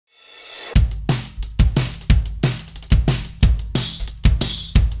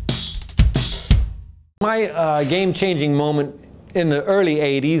My game-changing moment in the early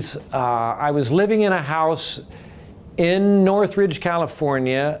 80s, I was living in a house in Northridge,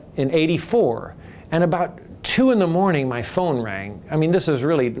 California in '84, and about 2 in the morning my phone rang. I mean, this is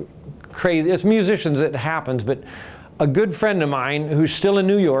really crazy. As musicians it happens, but a good friend of mine who's still in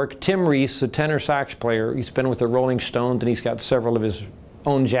New York, Tim Reese, a tenor sax player, he's been with the Rolling Stones and he's got several of his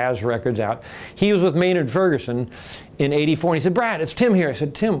own jazz records out. He was with Maynard Ferguson in '84, and he said, "Brad, it's Tim here." I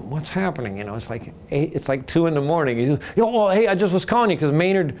said, "Tim, what's happening?" You know, it's like 2 in the morning. He said, "Oh, well, hey, I just was calling you because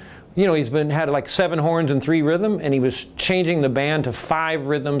Maynard, you know, he's had like 7 horns and 3 rhythm, and he was changing the band to 5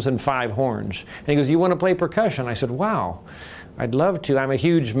 rhythms and 5 horns." And he goes, "You want to play percussion?" I said, "Wow, I'd love to." I'm a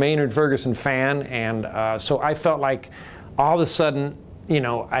huge Maynard Ferguson fan, and so I felt like all of a sudden, you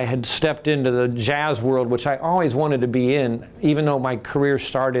know, I had stepped into the jazz world, which I always wanted to be in, even though my career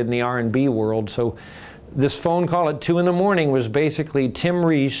started in the R&B world. So this phone call at 2 in the morning was basically Tim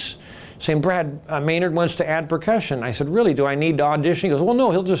Reese saying, "Brad, Maynard wants to add percussion." I said, "Really, do I need to audition?" He goes, "Well,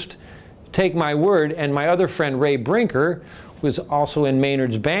 no, he'll just take my word." And my other friend, Ray Brinker, was also in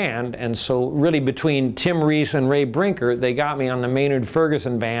Maynard's band. And so really between Tim Reese and Ray Brinker, they got me on the Maynard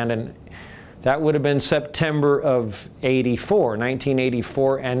Ferguson band. And that would have been September of '84,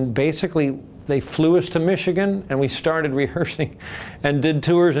 1984, and basically they flew us to Michigan and we started rehearsing and did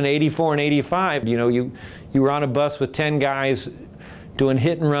tours in '84 and '85. You know, you were on a bus with 10 guys doing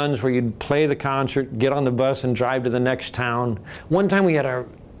hit and runs where you'd play the concert, get on the bus and drive to the next town. One time we had a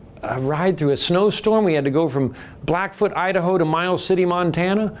ride through a snowstorm. We had to go from Blackfoot, Idaho to Miles City,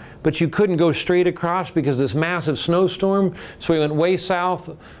 Montana, but you couldn't go straight across because this massive snowstorm. So we went way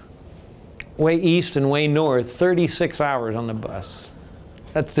south, way east, and way north, 36 hours on the bus.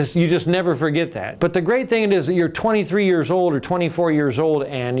 That's just, you just never forget that. But the great thing is that you're 23 years old or 24 years old,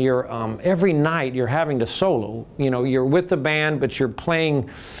 and you're every night you're having to solo. You know, you're with the band, but you're playing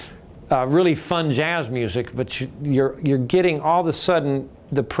really fun jazz music, but you're getting all of a sudden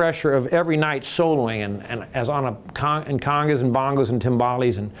the pressure of every night soloing, and as on and congas and bongos and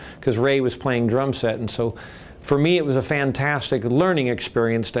timbales, and because Ray was playing drum set. And so for me it was a fantastic learning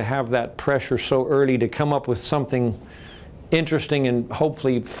experience to have that pressure so early, to come up with something interesting and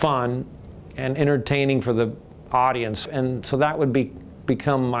hopefully fun and entertaining for the audience. And so that would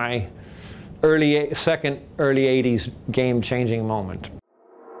become my second early 80s game-changing moment.